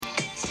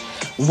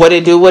What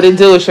it do, what it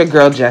do? It's your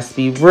girl, Just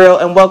Be Real,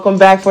 and welcome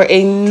back for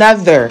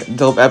another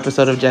dope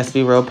episode of Just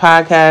Be Real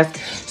podcast.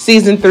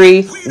 Season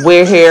 3,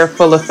 we're here,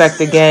 full effect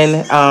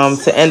again,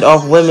 to end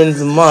off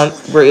Women's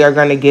Month. We are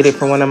going to get it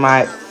from one of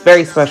my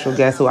very special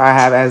guests who I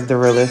have as the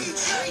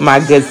realist, my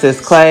good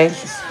sis, Clay.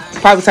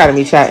 Probably tired of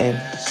me chatting.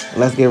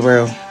 Let's get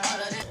real.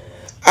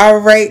 All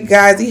right,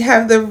 guys, you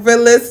have the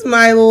realest,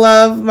 my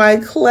love, my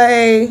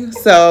Clay.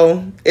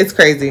 So it's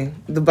crazy.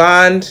 The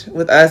bond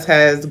with us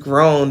has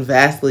grown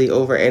vastly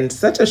over in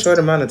such a short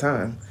amount of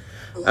time.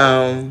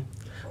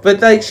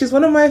 But like, she's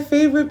one of my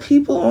favorite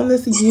people on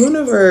this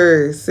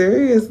universe.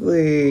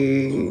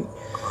 Seriously,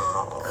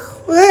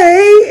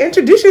 Clay,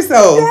 introduce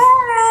yourself.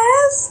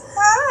 Yes.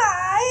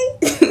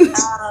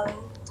 Hi.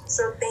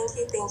 So thank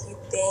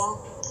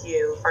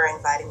you for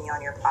inviting me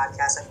on your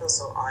podcast. I feel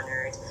so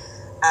honored.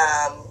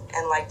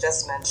 And like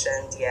just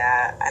mentioned,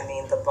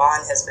 the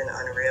bond has been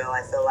unreal.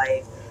 I feel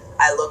like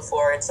I look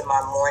forward to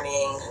my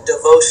morning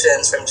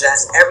devotions from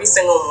Jess every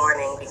single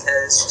morning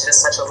because she's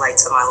just such a light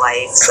to my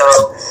life. So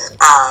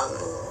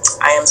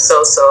I am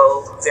so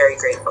very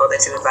grateful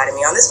that you invited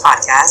me on this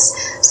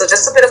podcast. So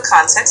just a bit of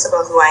context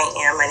about who I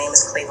am. My name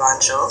is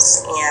Clayvon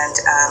Jules, and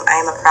I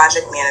am a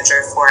project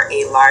manager for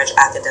a large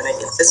academic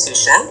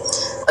institution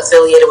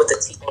affiliated with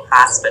the teaching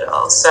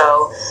hospital.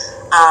 So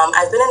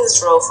I've been in this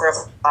role for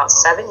about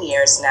 7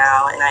 years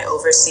now, and I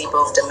oversee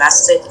both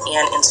domestic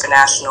and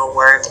international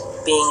work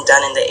being done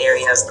in the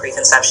area of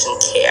preconception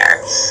care.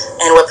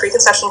 And what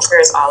preconception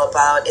care is all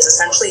about is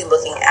essentially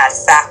looking at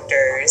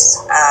factors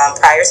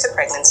prior to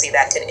pregnancy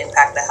that could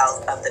impact the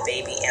health of the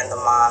baby and the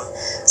mom.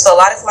 So a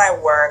lot of my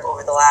work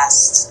over the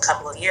last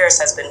couple of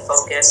years has been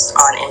focused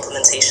on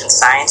implementation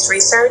science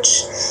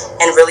research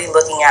and really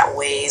looking at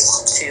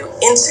ways to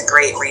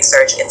integrate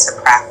research into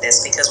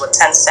practice, because what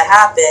tends to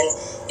happen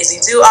is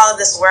you do all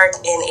of this work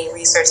in a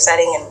research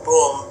setting and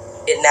boom,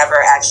 it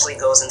never actually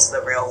goes into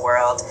the real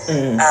world.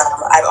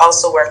 I've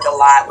also worked a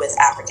lot with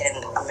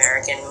African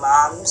American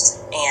moms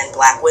and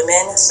Black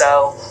women,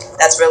 so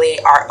that's really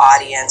our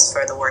audience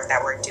for the work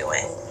that we're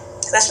doing.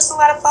 So that's just a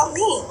lot about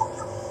me.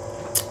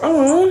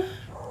 Oh,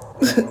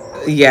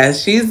 yeah,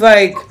 she's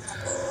like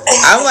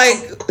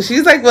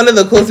one of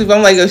the coolest people.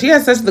 I'm like, yo, she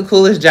has such the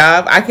coolest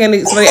job. I can't.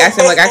 Somebody asked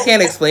him, like, I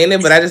can't explain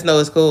it, but I just know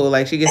it's cool.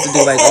 Like, she gets to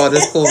do like all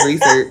this cool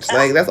research.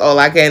 Like, that's all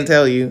I can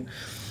tell you.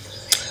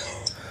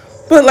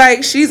 But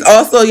like, she's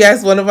also,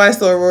 yes, one of my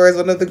sorors,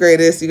 one of the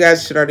greatest. You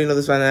guys should already know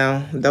this by now.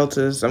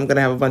 Deltas. I'm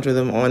gonna have a bunch of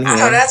them on here.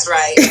 Oh, that's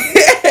right.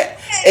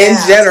 In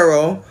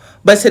general.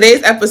 But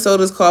today's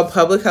episode is called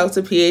Public Health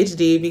to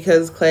PhD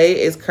because Clay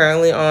is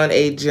currently on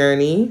a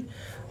journey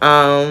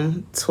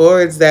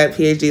towards that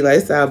PhD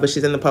lifestyle, but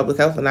she's in the public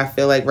health, and I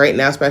feel like right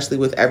now, especially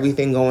with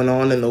everything going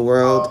on in the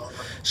world,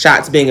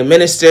 shots being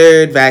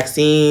administered,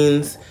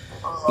 vaccines,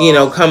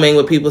 coming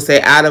with people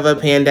say out of a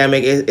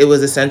pandemic, it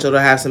was essential to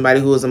have somebody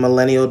who was a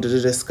millennial to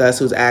discuss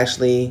who's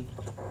actually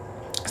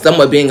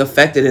somewhat being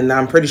affected. And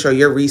I'm pretty sure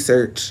your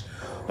research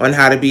on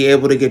how to be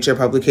able to get your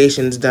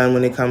publications done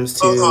when it comes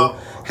to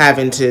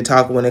having to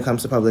talk when it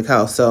comes to public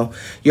health. So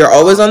you're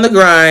always on the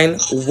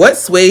grind. What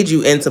swayed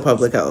you into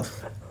public health?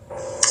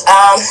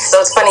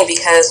 So it's funny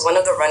because one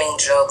of the running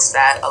jokes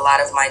that a lot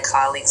of my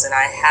colleagues and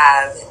I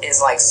have is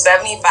like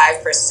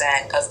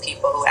 75% of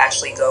people who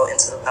actually go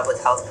into the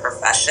public health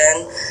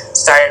profession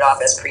started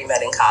off as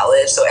pre-med in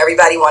college. So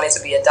everybody wanted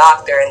to be a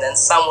doctor, and then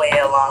some way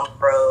along the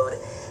road,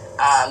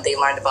 they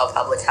learned about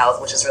public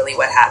health, which is really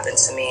what happened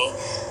to me.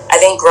 I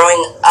think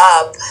growing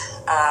up,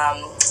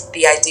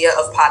 the idea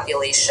of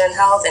population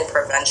health and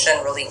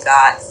prevention really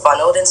got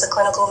funneled into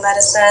clinical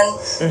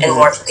medicine and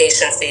more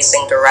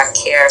patient-facing direct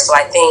care. So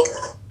I think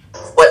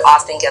what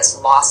often gets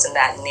lost in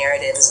that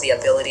narrative is the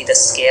ability to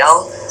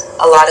scale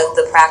a lot of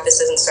the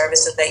practices and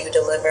services that you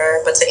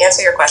deliver. But to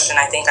answer your question,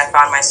 I think I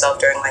found myself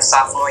during my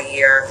sophomore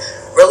year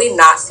really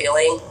not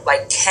feeling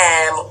like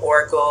chem,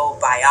 orgo,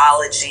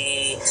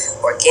 biology,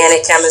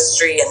 organic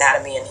chemistry,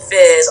 anatomy and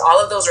phys,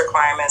 all of those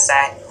requirements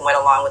that went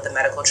along with the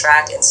medical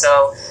track. And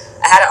so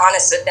I had an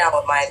honest sit down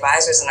with my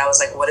advisors, and I was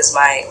like, what is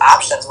my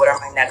options? What are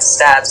my next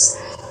steps?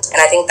 And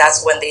I think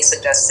that's when they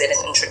suggested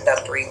an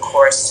introductory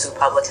course to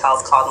public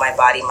health called My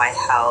Body, My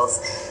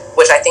Health,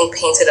 which I think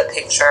painted a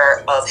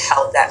picture of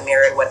health that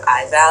mirrored what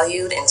I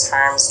valued in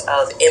terms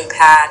of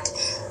impact,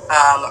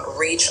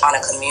 reach on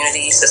a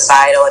community,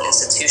 societal, and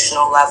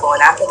institutional level.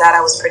 And after that,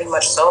 I was pretty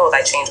much sold.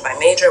 I changed my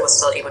major, was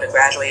still able to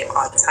graduate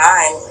on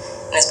time,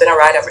 and it's been a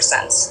ride ever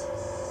since.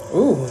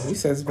 Ooh, you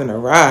said it's been a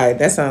ride.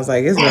 That sounds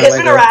like it's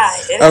been a ride.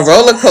 A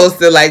roller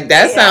coaster. Like,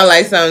 that sounds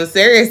like something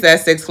serious. That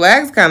Six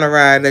Flags kind of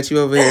ride that you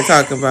over here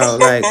talking about.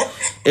 Like,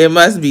 it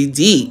must be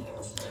deep.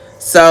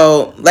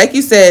 So, like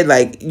you said,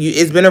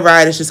 it's been a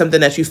ride. It's just something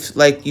that you,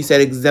 like you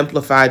said,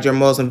 exemplified your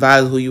morals and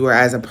values, who you were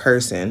as a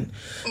person.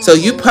 So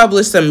you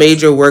published some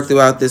major work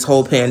throughout this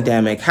whole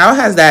pandemic. How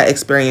has that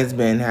experience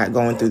been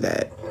going through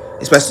that?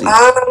 Especially.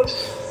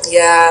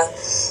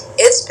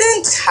 It's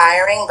been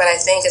tiring, but I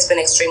think it's been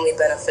extremely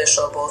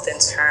beneficial, both in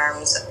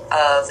terms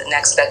of the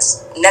next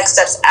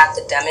steps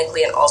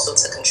academically and also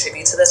to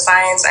contribute to the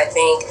science. I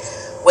think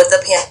with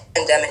the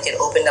pandemic, it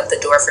opened up the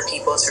door for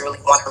people to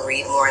really want to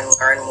read more and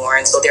learn more.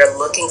 And so they're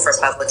looking for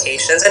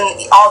publications. And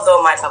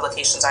although my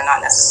publications are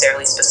not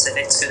necessarily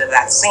specific to the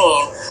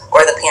vaccine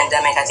or the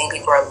pandemic, I think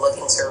people are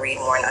looking to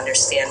read more and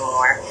understand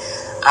more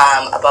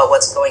about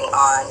what's going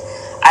on.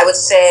 I would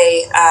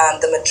say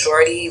the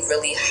majority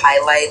really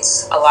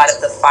highlights a lot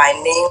of the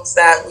findings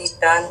that we've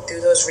done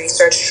through those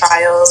research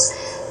trials.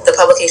 The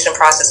publication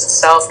process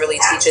itself really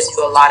teaches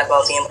you a lot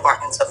about the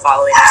importance of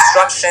following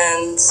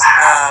instructions.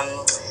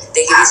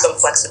 They give you some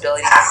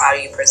flexibility on how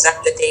you present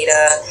the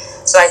data.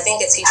 So I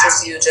think it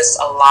teaches you just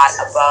a lot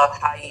about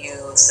how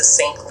you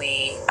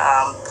succinctly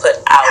put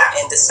out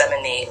and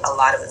disseminate a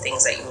lot of the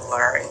things that you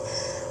learn.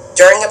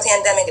 During a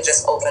pandemic, it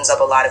just opens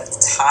up a lot of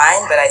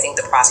time, but I think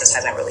the process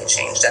hasn't really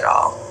changed at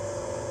all.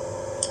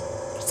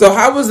 So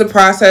how was the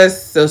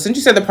process? So since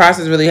you said the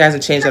process really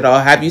hasn't changed at all,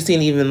 have you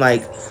seen even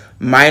like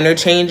minor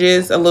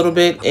changes a little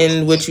bit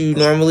in what you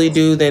normally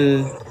do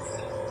than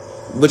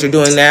what you're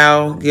doing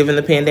now, given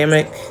the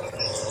pandemic?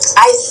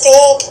 I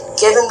think,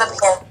 given the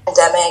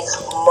pandemic,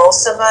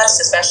 most of us,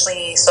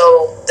 especially,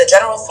 so the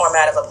general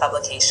format of a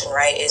publication,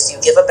 right, is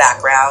you give a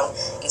background,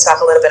 you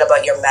talk a little bit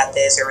about your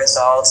methods, your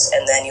results,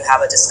 and then you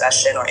have a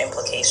discussion or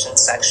implication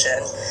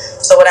section.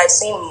 So what I've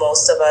seen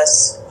most of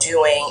us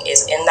doing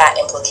is in that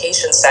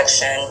implication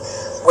section,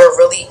 we're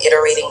really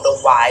iterating the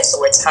why. So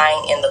we're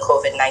tying in the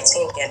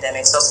COVID-19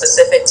 pandemic. So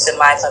specific to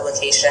my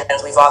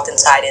publications, we've often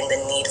tied in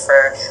the need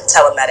for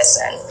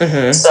telemedicine.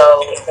 Mm-hmm. So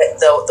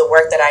the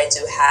work that I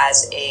do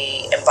has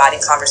a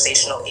embodied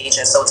conversational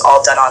agent. So it's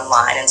all done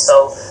online. And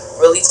so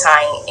really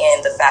tying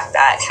in the fact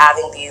that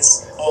having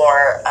these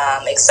more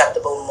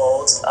acceptable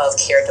modes of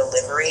care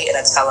delivery in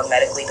a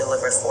telemedically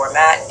delivered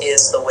format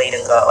is the way to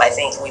go. I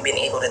think we've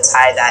been able to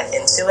tie that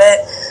into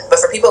it. But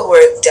for people who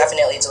are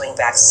definitely doing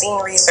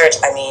vaccine research,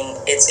 I mean,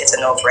 it's a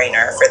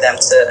no-brainer for them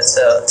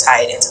to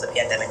tie it into the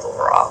pandemic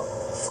overall.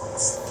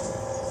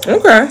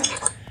 Okay.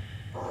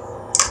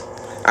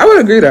 I would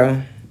agree,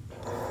 though.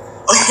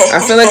 I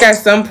feel like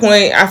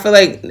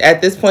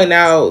at this point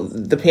now,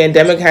 the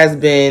pandemic has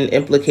been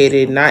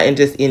implicated not in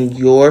just in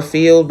your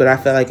field, but I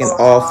feel like in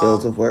all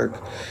fields of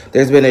work.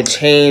 There's been a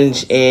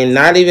change in,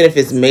 not even if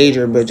it's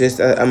major, but just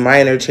a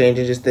minor change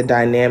in just the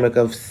dynamic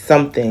of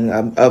something,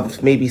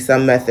 of maybe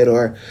some method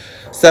or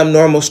some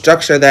normal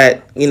structure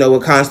that,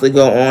 would constantly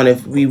go on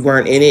if we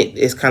weren't in it.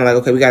 It's kind of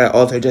like, okay, we got to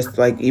alter just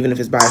like, even if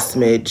it's by a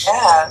smidge,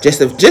 just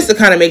to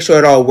kind of make sure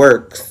it all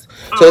works.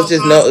 So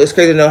it's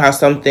crazy to know how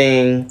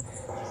something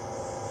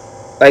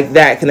like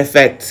that can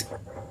affect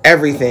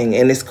everything,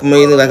 and it's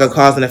mainly like a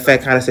cause and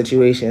effect kind of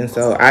situation.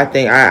 So I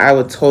think I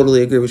would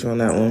totally agree with you on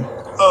that one.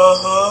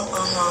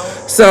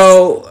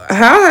 So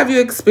how have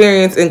you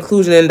experienced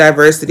inclusion and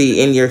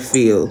diversity in your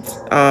field?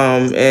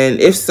 And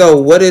if so,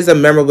 what is a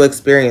memorable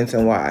experience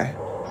and why?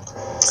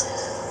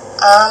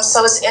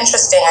 So it's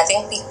interesting. I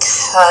think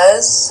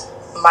because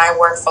my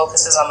work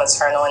focuses on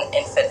maternal and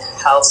infant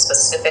health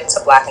specific to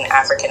Black and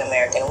African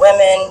American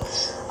women,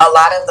 a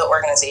lot of the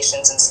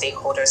organizations and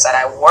stakeholders that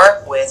I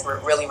work with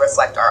really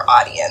reflect our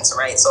audience,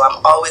 right? So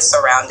I'm always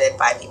surrounded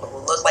by people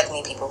who look like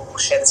me, people who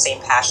share the same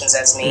passions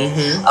as me,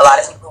 mm-hmm. a lot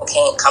of people who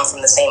can't come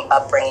from the same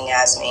upbringing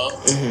as me.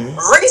 Mm-hmm.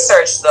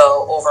 Research,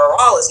 though,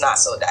 overall is not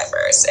so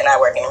diverse, and I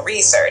work in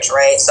research,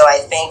 right? So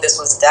I think this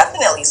was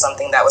definitely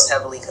something that was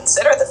heavily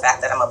considered, the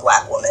fact that I'm a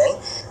Black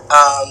woman,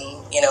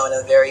 in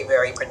a very,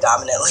 very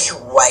predominantly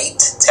white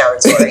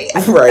territory.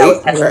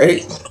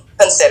 Right.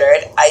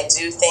 Considered. I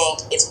do think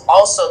it's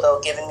also, though,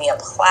 given me a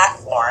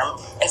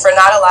platform, and for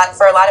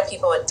a lot of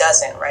people it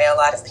doesn't, right? A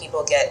lot of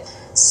people get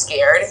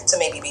scared to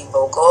maybe be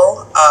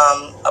vocal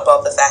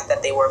about the fact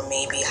that they were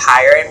maybe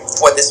hired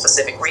for this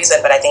specific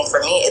reason. But I think for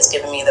me, it's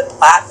given me the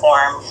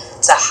platform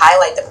to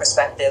highlight the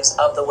perspectives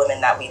of the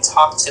women that we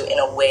talk to in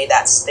a way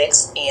that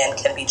sticks and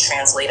can be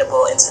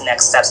translatable into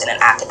next steps in an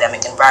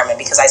academic environment,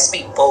 because I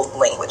speak both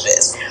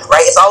languages,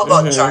 right? It's all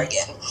about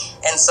jargon.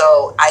 And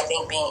so I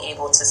think being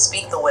able to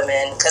speak to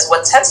women, because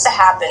what tends to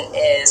happen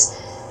is,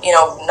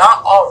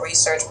 not all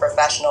research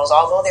professionals,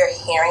 although they're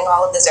hearing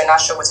all of this, they're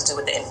not sure what to do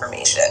with the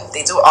information.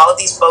 They do all of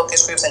these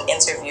focus groups and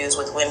interviews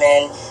with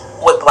women,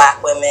 with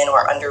Black women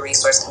or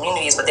under-resourced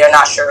communities, but they're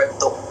not sure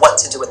what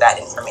to do with that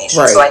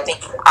information. Right. So I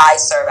think I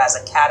serve as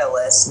a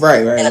catalyst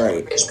and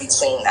a bridge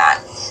between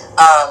that.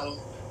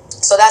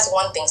 So that's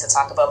one thing to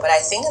talk about. But I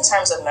think in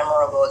terms of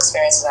memorable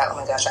experiences, oh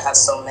my gosh, I have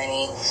so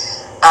many.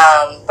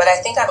 But I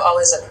think I've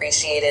always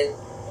appreciated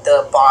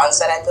the bonds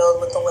that I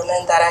build with the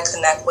women that I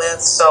connect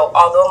with. So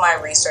although my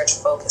research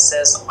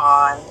focuses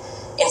on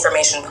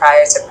information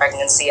prior to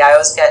pregnancy, I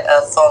always get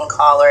a phone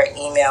call or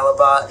email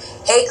about,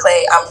 hey,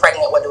 Clay, I'm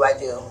pregnant, what do I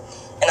do?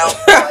 And I'm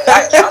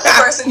like, I'm the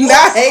person you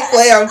not, hey,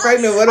 Clay, I'm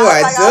pregnant, what do I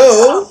do?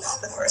 I'm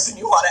not the person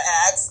you want to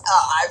ask.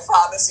 I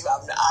promise you,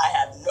 I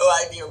have no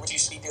idea what you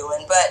should be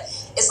doing. But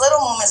it's little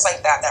moments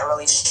like that that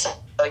really show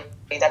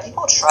you that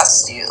people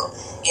trust you.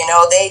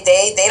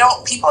 They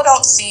don't, people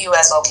don't see you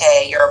as,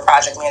 okay, you're a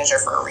project manager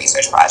for a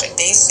research project.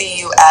 They see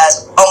you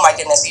as, oh my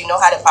goodness, you know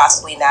how to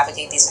possibly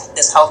navigate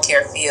this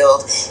healthcare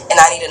field, and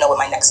I need to know what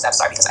my next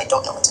steps are because I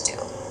don't know what to do.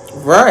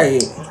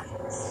 Right.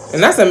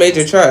 And that's a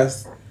major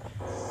trust.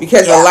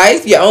 Because a Yeah.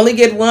 life, you only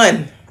get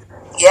one.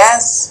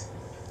 Yes.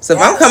 So if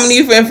I'm coming to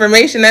you for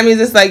information, that means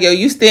it's like, yo,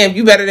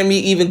 you better than me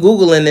even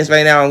Googling this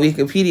right now on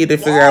Wikipedia to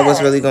figure out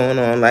what's really going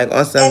on. Like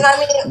on some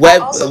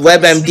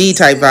WebMD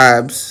type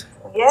vibes.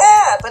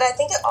 Yeah, but I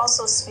think it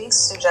also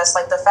speaks to just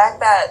like the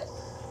fact that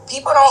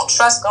people don't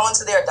trust going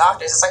to their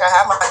doctors. It's like I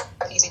have my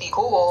PCD,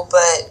 cool,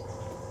 but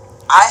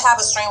I have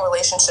a strained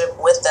relationship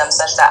with them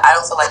such that I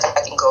don't feel like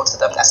I can go to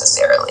them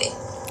necessarily.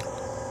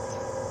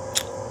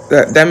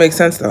 That makes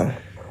sense though.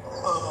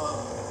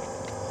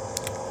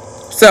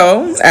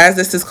 So, as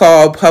this is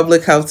called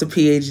Public Health to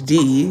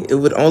PhD, it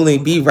would only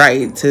be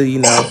right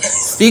to,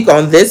 speak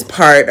on this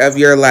part of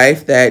your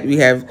life that we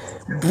have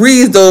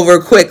breezed over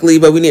quickly,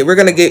 but we're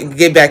gonna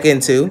get back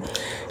into.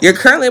 You're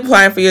currently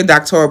applying for your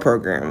doctoral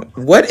program.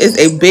 What is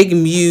a big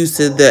muse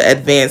to the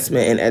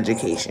advancement in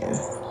education?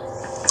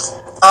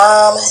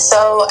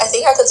 So I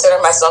think I consider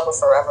myself a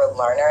forever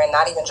learner, and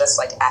not even just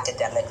like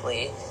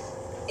academically.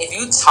 If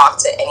you talk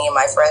to any of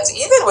my friends,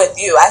 even with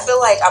you, I feel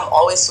like I'm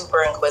always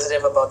super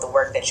inquisitive about the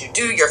work that you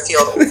do, your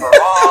field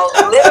overall,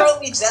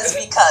 literally just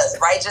because,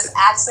 right? Just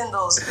asking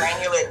those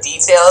granular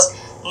details,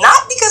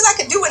 not because I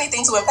could do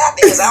anything to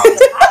impact it, because I don't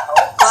know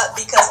how, but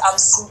because I'm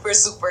super,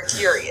 super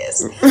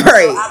curious.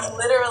 Right. So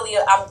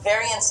I'm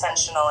very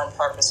intentional and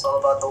purposeful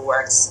about the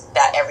works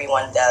that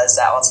everyone does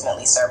that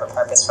ultimately serve a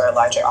purpose for a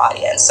larger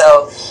audience.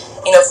 So,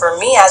 for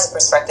me as a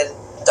prospective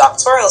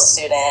doctoral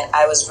student,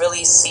 I was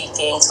really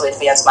seeking to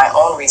advance my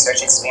own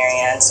research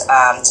experience,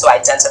 to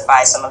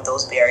identify some of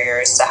those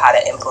barriers to how to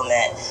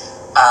implement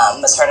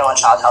maternal and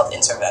child health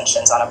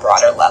interventions on a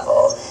broader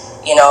level.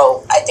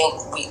 I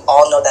think we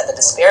all know that the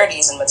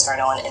disparities in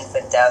maternal and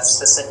infant death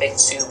specific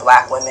to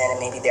Black women and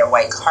maybe their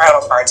white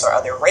counterparts or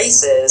other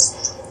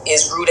races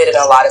is rooted in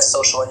a lot of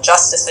social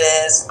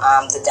injustices,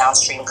 the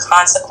downstream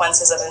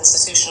consequences of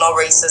institutional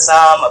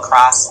racism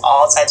across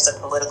all types of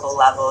political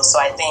levels. So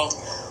I think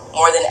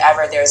more than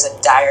ever, there's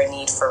a dire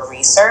need for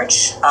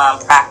research,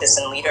 practice,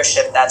 and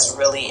leadership that's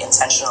really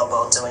intentional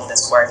about doing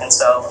this work. And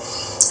so,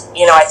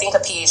 I think a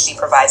PhD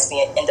provides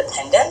the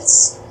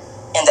independence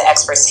and the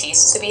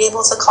expertise to be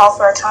able to call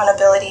for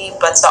accountability,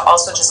 but to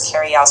also just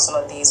carry out some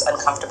of these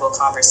uncomfortable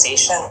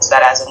conversations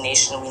that as a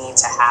nation we need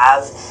to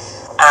have.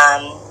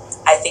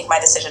 I think my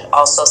decision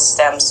also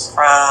stems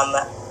from,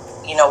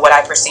 what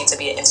I perceive to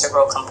be an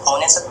integral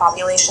component of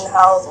population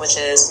health, which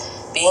is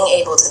being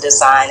able to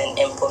design and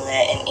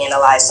implement and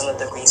analyze some of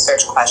the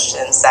research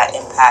questions that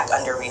impact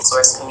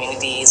under-resourced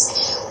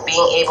communities,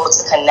 being able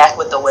to connect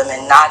with the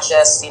women, not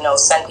just,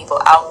 send people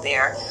out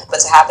there, but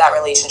to have that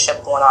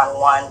relationship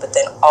one-on-one, but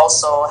then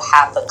also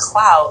have the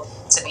clout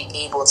to be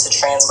able to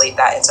translate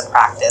that into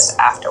practice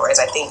afterwards.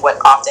 I think what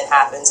often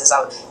happens is,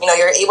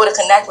 you're able to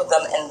connect with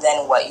them, and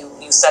then what?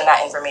 You send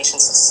that information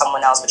to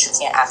someone else, but you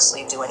can't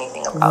actually do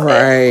anything about it.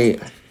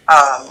 Right.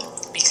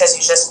 Because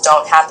you just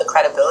don't have the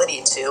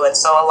credibility to. And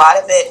so a lot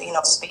of it,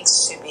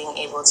 speaks to being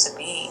able to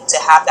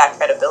have that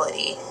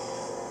credibility.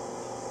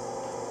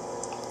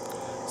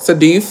 So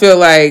do you feel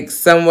like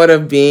somewhat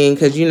of being,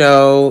 because,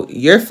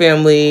 your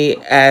family,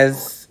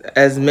 as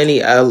many,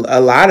 a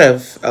lot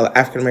of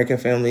African-American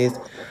families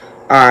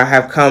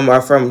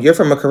you're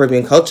from a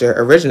Caribbean culture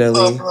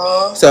originally.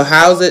 Uh-huh. So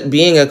how's it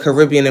being a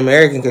Caribbean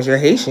American, because you're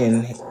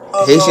Haitian?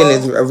 Uh-huh. Haitian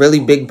is a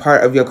really big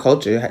part of your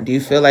culture. Do you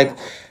feel like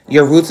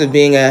your roots of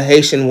being a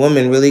Haitian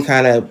woman really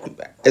kind of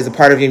is a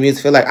part of your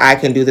music? Feel like I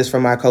can do this for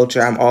my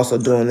culture. I'm also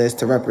doing this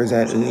to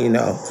represent and,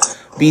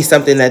 be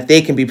something that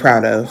they can be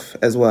proud of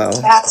as well.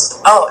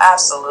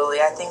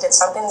 Absolutely. I think it's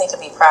something they can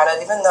be proud of,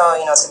 even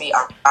though, to be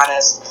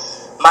honest,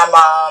 my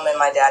mom and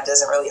my dad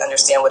doesn't really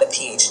understand what a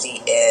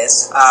PhD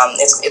is.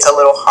 It's a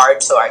little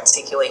hard to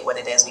articulate what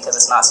it is because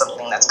it's not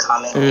something that's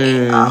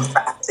commonly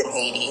practiced in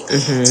Haiti.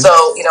 Mm-hmm.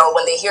 So,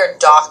 when they hear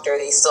doctor,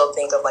 they still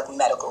think of like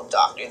medical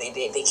doctor.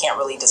 They can't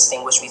really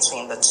distinguish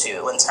between the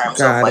two in terms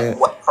of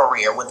what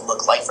career would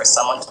look like for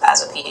someone who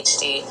has a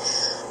PhD.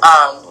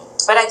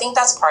 But I think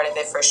that's part of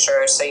it for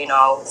sure. So,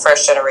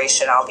 first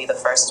generation, I'll be the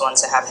first one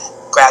to have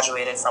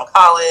graduated from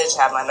college,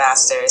 have my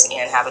master's,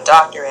 and have a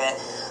doctorate.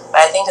 But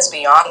I think it's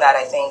beyond that.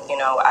 I think,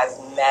 I've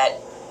met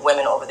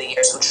women over the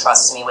years who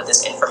trust me with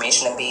this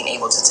information and being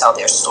able to tell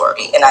their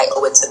story. And I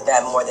owe it to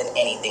them more than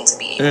anything to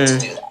be able to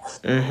do that.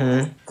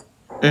 Mm-hmm.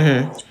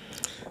 Mm-hmm.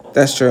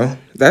 That's true.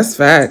 That's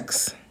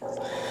facts.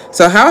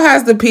 So how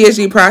has the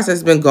PhD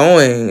process been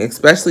going,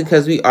 especially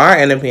because we are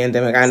in a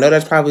pandemic? I know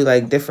that's probably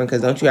like different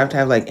because don't you have to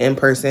have like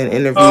in-person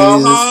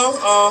interviews,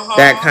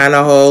 that kind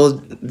of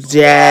whole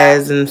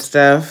jazz and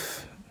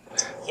stuff?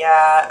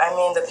 Yeah, I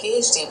mean, the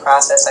PhD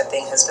process, I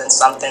think, has been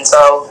something.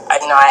 So, I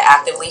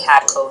actively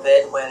had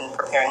COVID when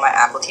preparing my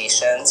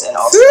applications and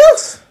also...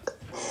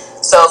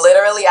 So,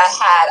 literally,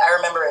 I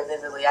remember it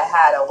vividly, I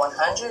had a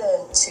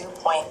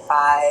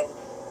 102.5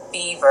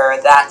 fever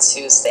that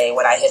Tuesday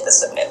when I hit the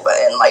submit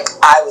button. Like,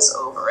 I was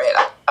over it.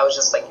 I was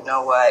just like, you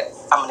know what?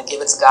 I'm going to give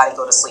it to God and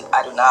go to sleep.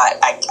 I do not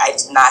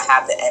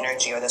have the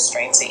energy or the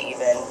strength to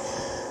even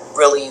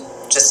really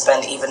just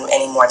spend even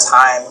any more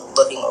time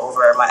looking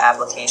over my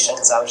application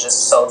because I was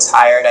just so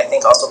tired. I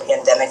think also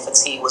pandemic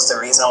fatigue was the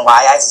reason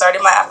why I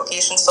started my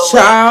application so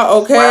late.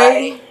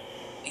 Okay. Right?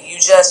 You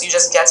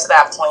just get to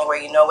that point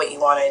where you know what you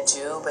want to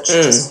do, but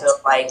you just feel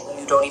like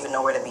you don't even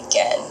know where to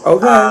begin.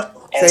 Okay.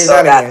 And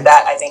so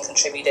that I think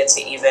contributed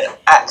to even,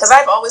 because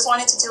I've always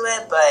wanted to do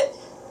it, but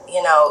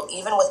you know,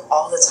 even with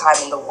all the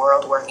time in the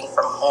world working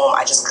from home,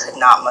 I just could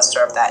not muster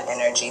up that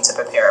energy to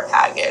prepare a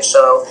package.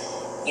 So,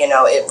 you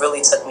know, it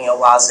really took me a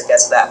while to get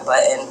to that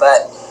button.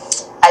 But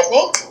I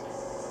think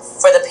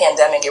for the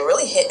pandemic, it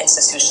really hit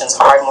institutions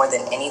hard more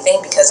than anything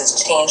because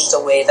it's changed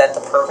the way that the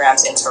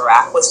programs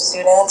interact with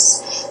students.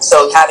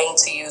 So having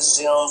to use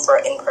Zoom for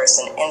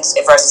in-person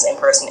versus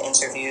in-person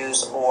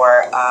interviews,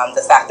 or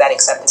the fact that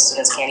accepted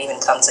students can't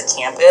even come to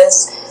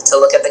campus to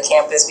look at the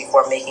campus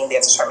before making their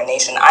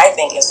determination. I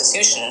think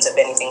institutions, if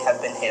anything, have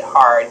been hit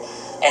hard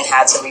and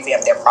had to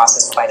revamp their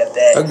process quite a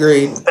bit.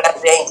 Agreed. But I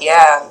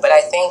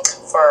think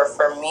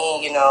for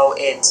me, you know,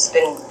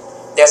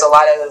 there's a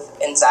lot of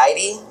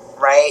anxiety,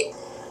 right?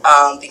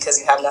 Because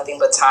you have nothing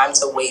but time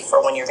to wait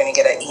for when you're going to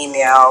get an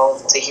email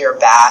to hear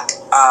back.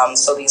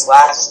 So these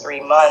last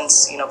 3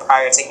 months, you know,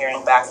 prior to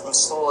hearing back from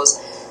schools,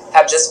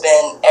 have just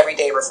been every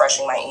day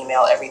refreshing my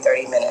email every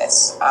 30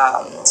 minutes.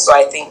 So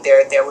I think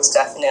there was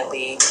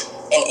definitely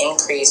an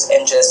increase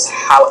in just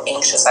how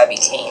anxious I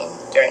became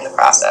during the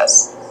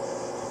process.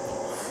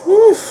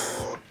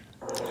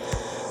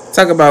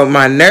 Talk about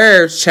my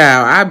nerves,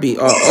 child. I'd be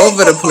all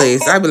over the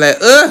place. I'd be like,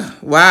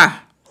 why?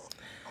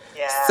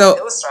 Yeah, so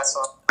it was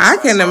stressful. I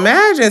can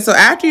imagine. So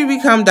after you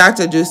become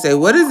Dr. Duce,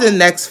 what is the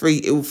next for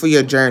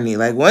your journey?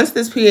 Like once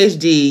this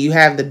PhD, you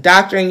have the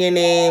doctor in your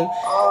name.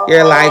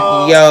 You're like,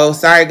 yo,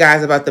 sorry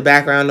guys about the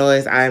background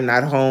noise. I am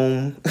not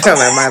home. I'm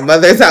at my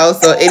mother's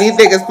house, so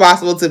anything is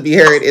possible to be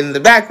heard in the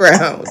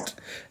background.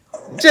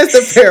 Just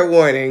a fair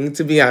warning,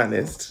 to be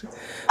honest.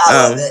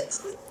 I love it.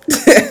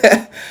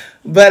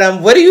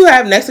 But what do you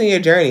have next on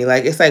your journey?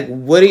 Like, it's like,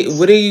 what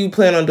do you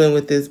plan on doing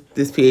with this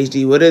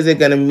PhD? What is it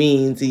going to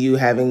mean to you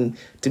having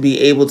to be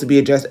able to be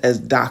addressed as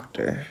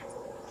doctor?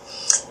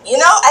 You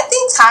know, I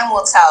think time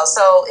will tell.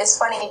 So it's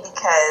funny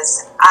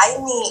because I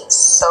meet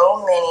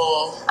so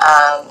many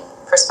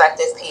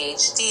prospective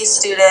PhD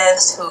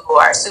students who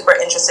are super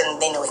interested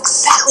and they know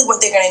exactly what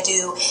they're going to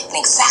do and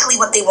exactly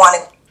what they want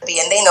to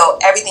be, and they know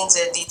everything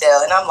to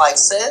detail. And I'm like,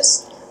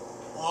 sis,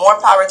 more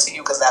power to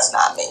you because that's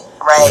not me,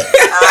 right?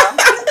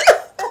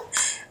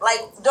 Like,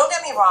 don't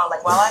get me wrong,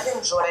 like, while I've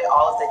enjoyed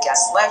all of the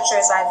guest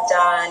lectures I've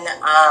done,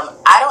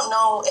 I don't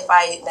know if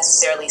I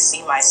necessarily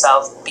see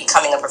myself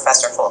becoming a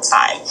professor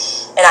full-time.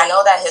 And I know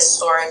that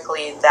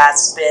historically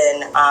that's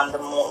been the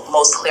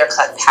most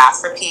clear-cut path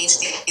for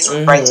PhDs,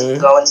 right,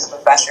 to go into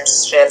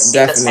professorships,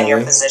 seek a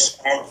tenure position,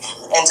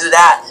 and do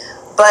that.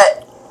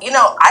 But, you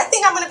know, I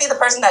think I'm going to be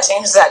the person that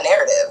changes that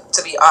narrative,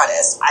 to be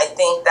honest. I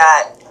think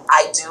that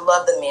I do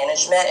love the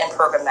management and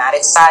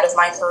programmatic side of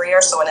my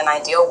career, so in an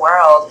ideal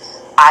world,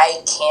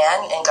 I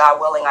can, and God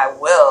willing, I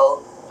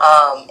will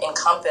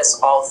encompass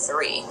all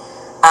three.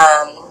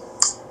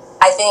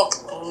 I think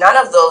none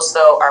of those,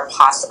 though, are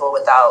possible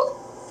without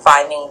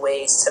finding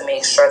ways to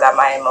make sure that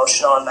my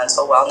emotional and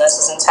mental wellness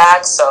is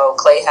intact. So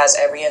Clay has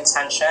every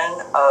intention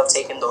of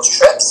taking those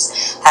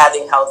trips,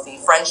 having healthy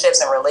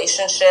friendships and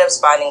relationships,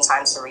 finding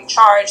time to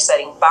recharge,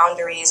 setting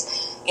boundaries.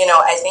 You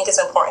know, I think it's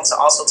important to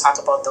also talk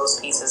about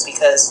those pieces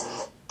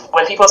because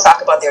when people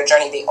talk about their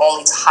journey, they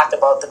only talk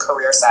about the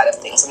career side of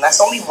things, and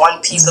that's only one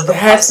piece of the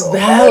puzzle.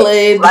 That's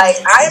valid. Like,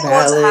 I am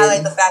going to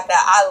highlight the fact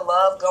that I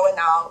love going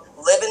out,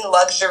 living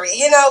luxury.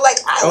 You know, like,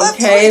 I love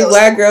doing those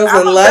Black girls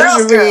in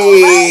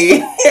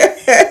luxury. Girl,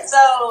 right?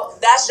 So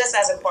that's just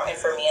as important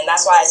for me, and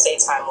that's why I say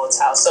time will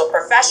tell. So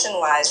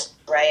profession-wise,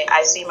 right,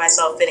 I see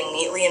myself fitting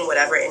neatly in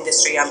whatever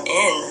industry I'm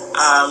in.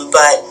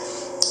 But,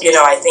 you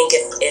know, I think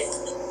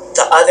if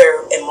the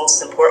other and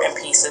most important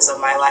pieces of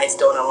my life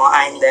don't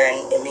align,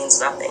 then it means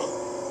nothing.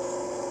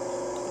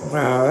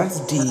 Wow, that's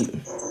deep.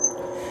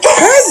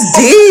 That's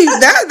deep.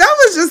 That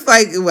was just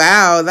like,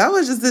 wow. That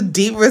was just a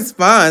deep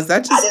response.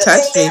 That just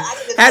touched me.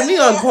 Had me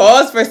on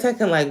pause for a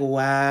second, like,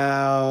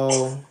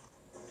 wow.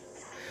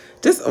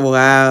 Just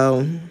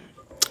wow.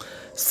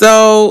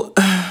 So,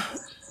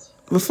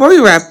 before we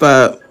wrap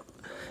up,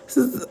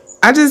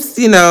 I just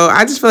feel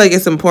like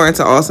it's important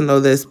to also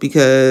know this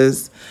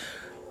because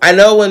I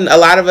know when a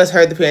lot of us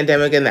heard the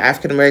pandemic in the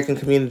African American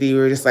community, we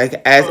were just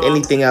like, as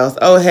anything else,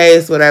 oh, hey,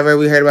 it's whatever.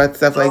 We heard about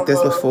stuff like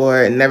this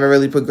before. It never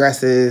really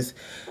progresses.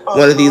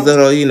 One of these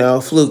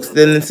little, flukes.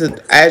 Then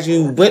as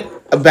you went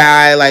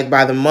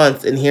by the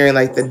months and hearing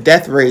like the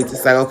death rates,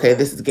 it's like, okay,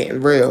 this is getting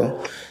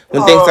real.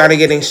 When things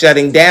started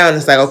shutting down,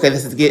 it's like, okay,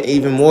 this is getting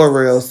even more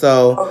real.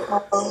 So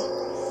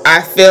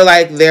I feel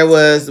like there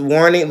were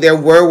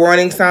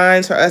warning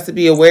signs for us to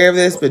be aware of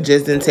this, but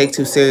just didn't take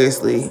too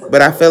seriously.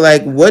 But I feel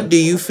like, what do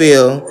you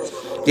feel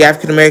the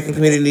African American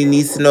community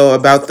needs to know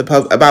about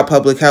about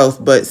public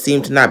health, but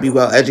seem to not be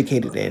well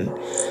educated in?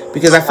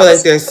 Because I feel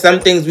like there's some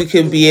things we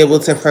could be able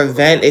to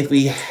prevent if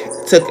we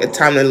took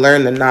time to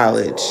learn the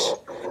knowledge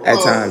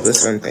at times with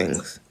certain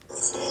things.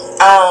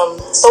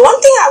 So one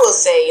thing I will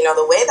say,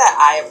 the way that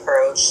I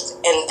approached,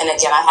 and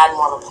again, I had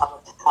more of a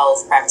public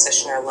health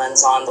practitioner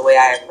lens on the way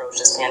I approached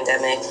this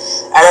pandemic.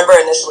 I remember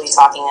initially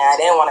talking, and I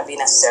didn't want to be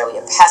necessarily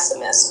a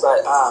pessimist,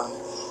 but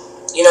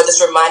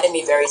this reminded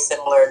me very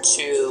similar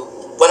to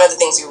one of the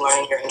things you learn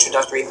in your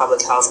introductory public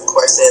health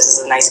courses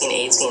is the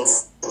 1918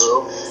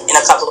 flu and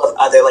a couple of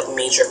other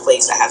major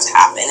plagues that have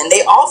happened. And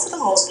they all, for the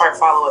most part,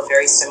 follow a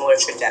very similar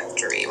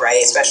trajectory,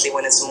 right? Especially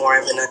when it's more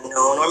of an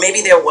unknown, or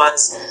maybe there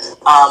was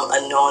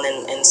a known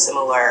and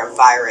similar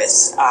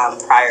virus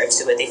prior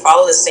to it. They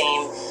follow the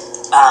same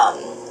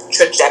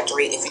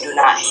trajectory if you do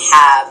not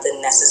have the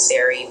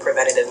necessary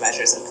preventative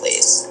measures in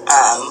place,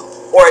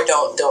 or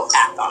don't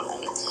act on them.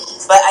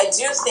 But I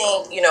do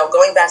think,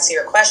 going back to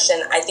your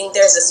question, I think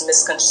there's this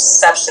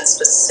misconception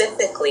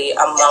specifically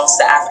amongst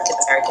the African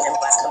American and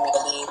Black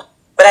community,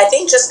 but I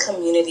think just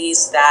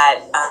communities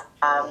that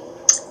have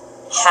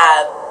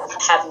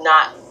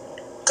not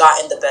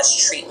gotten the best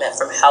treatment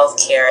from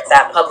healthcare,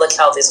 that public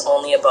health is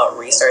only about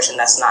research, and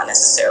that's not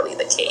necessarily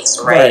the case,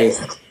 right?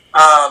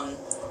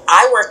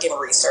 I work in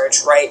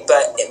research, right?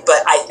 But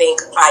I think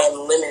I am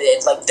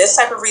limited. This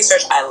type of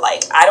research I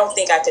like. I don't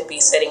think I could be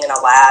sitting in a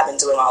lab and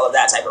doing all of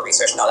that type of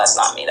research. No, that's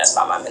not me. That's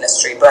not my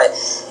ministry. But,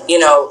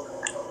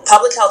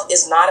 public health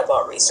is not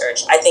about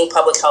research. I think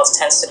public health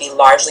tends to be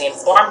largely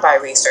informed by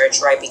research,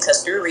 right?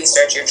 Because through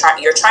research, you're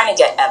trying to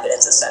get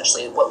evidence,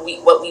 essentially. What we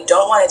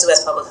don't want to do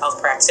as public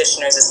health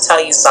practitioners is tell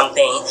you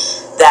something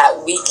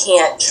that we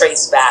can't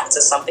trace back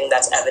to something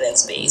that's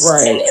evidence-based,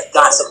 right, and if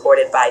not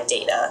supported by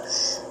data.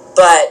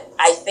 But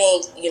I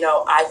think,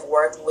 I've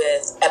worked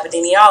with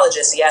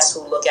epidemiologists, yes,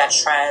 who look at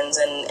trends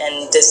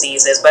and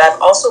diseases, but I've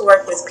also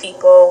worked with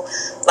people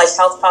like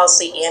health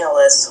policy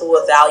analysts who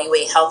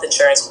evaluate health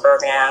insurance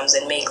programs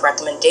and make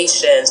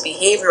recommendations,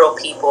 behavioral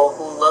people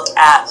who look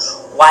at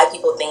why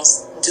people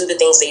do the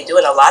things they do,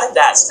 and a lot of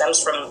that stems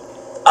from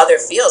other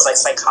fields like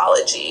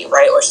psychology,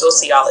 right, or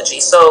sociology.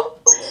 So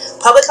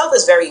public health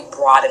is very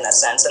broad in a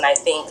sense, and I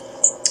think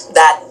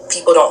that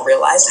people don't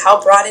realize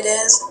how broad it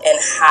is and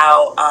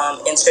how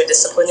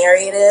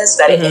interdisciplinary it is,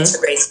 that it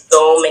integrates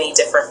so many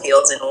different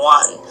fields in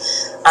one.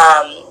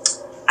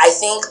 I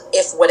think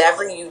if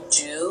whatever you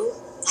do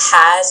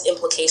has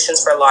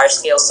implications for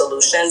large-scale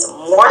solutions,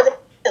 more than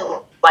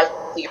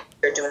likely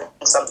you're doing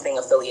something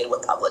affiliated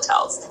with public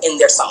health in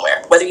there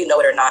somewhere. Whether you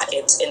know it or not,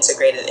 it's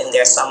integrated in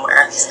there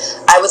somewhere.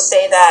 I would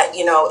say that,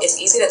 it's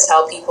easy to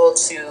tell people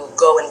to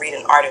go and read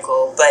an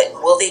article, but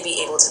will they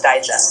be able to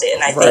digest it?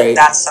 And I think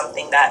that's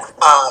something that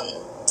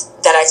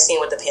I've seen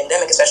with the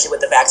pandemic, especially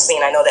with the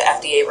vaccine. I know the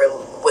FDA,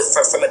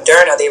 from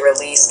Moderna, they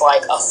released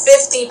a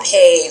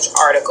 50-page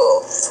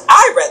article.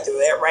 I read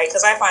through it, right,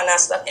 because I find that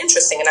stuff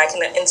interesting, and I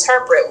can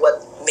interpret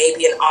what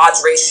maybe an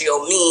odds ratio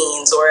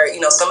means, or,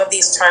 some of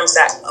these terms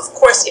that, of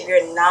course, if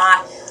you're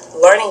not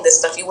learning this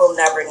stuff, you will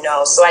never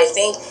know. So I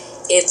think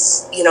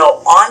it's,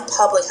 on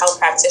public health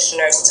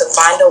practitioners to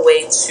find a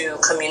way to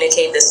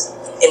communicate this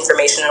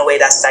information in a way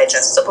that's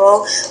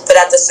digestible, but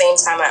at the same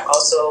time I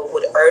also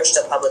would urge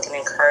the public and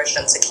encourage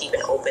them to keep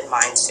an open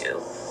mind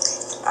too.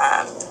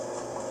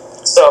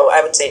 So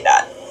I would say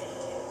that.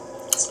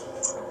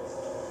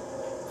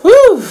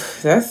 Whew,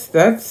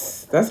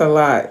 that's a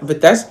lot,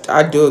 but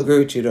I do agree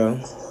with you though.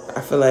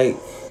 I feel like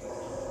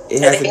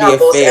it has to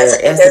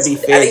be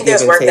fair. I think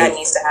there's work that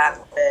needs to happen.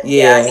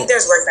 Yeah, I think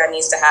there's work that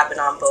needs to happen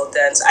on both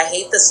ends. I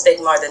hate the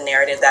stigma or the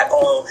narrative that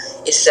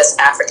it's just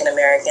African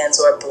Americans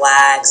or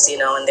Blacks,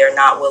 and they're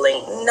not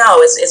willing.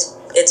 No, it's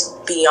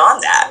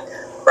beyond that,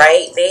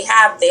 right? They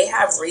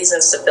have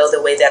reasons to feel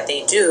the way that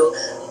they do,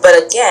 but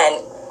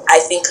again, I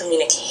think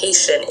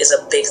communication is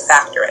a big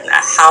factor in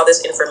that. How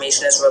this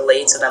information is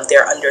relayed to them,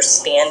 their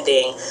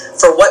understanding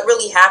for what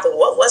really happened.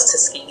 What was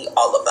Tuskegee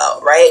all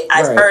about, right?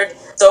 I've heard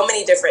so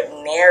many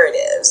different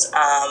narratives,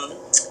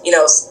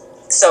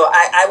 so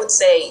I would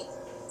say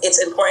it's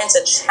important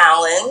to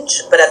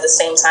challenge, but at the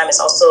same time, it's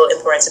also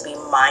important to be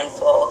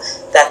mindful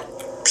that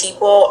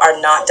people are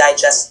not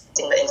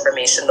digesting the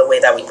information the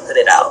way that we put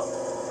it out.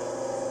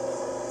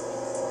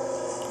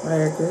 I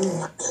agree.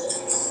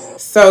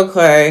 So,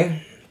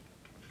 Clay,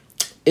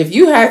 if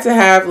you had to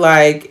have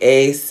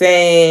a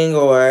saying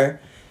or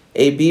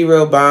a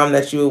B-real bomb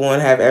that you would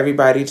want to have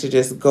everybody to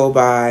just go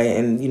by,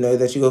 and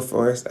that you go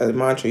for a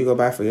mantra you go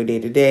by for your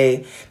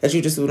day-to-day, that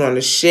you just would want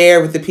to share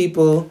with the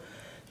people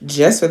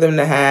just for them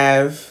to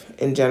have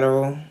in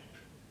general?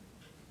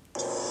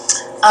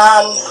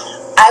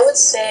 I would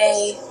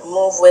say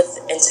move with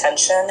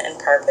intention and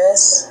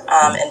purpose,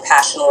 and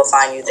passion will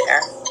find you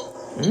there.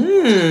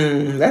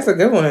 That's a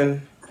good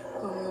one.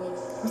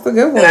 That's a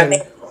good one.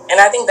 And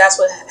I think that's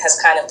what has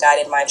kind of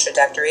guided my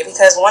trajectory,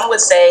 because one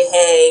would say,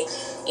 hey,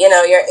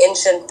 you're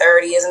inching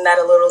 30, isn't that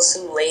a little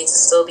too late to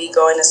still be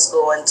going to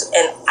school? And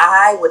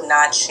I would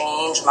not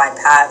change my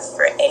path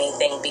for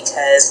anything,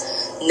 because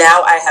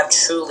now I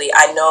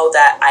know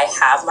that I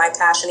have my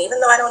passion, even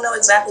though I don't know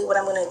exactly what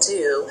I'm going to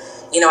do.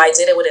 I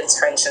did it with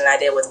intention, I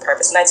did it with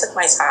purpose, and I took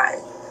my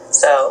time.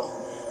 So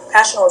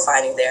passion will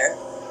find you there.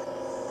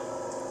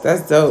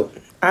 That's dope.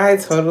 I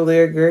totally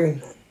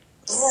agree.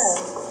 Yeah.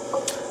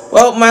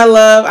 Well, my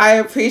love, I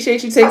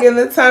appreciate you taking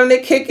the time to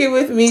kick it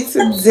with me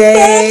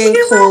today.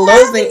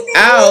 Closing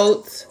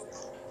out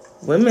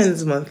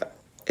Women's Month.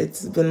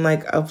 It's been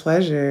like a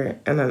pleasure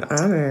and an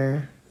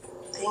honor.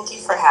 Thank you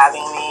for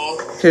having me.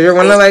 Because you're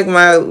one of like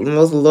my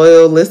most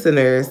loyal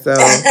listeners, so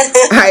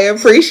I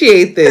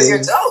appreciate this. You're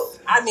dope.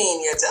 I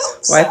mean, you're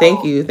dope. Why,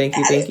 thank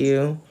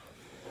you.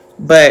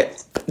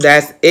 But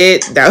that's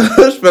it. That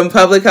was from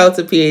Public Health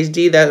to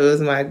PhD. That was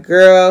my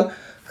girl,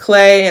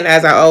 Clay. And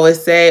as I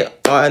always say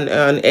on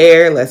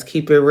air, let's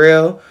keep it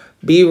real.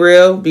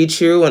 Be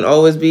true, and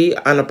always be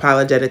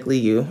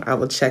unapologetically you. I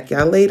will check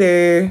y'all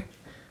later.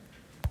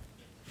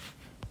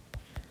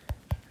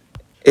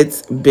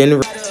 It's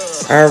been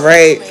all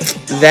right.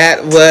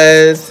 That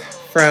was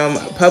from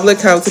Public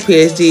Health to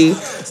PhD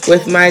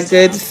with my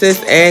good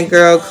sis and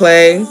girl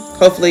Clay.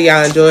 Hopefully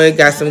y'all enjoyed.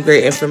 Got some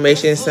great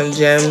information, some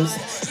gems.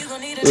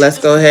 Let's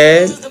go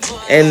ahead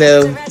and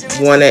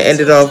want to end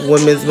it off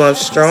Women's Month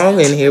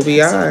strong, and here we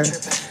are.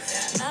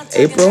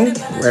 April,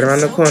 right around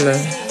the corner.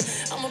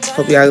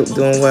 Hope y'all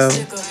doing well.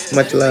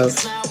 Much love.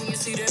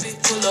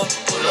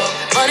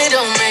 Money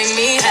don't make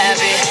me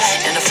happy,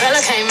 and a fella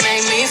can't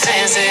make me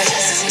fancy.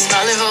 We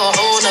smiling for a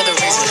whole nother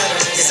reason.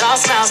 It's all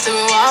smiles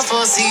through all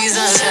 4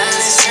 seasons.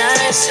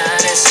 Shining,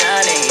 shining, shining.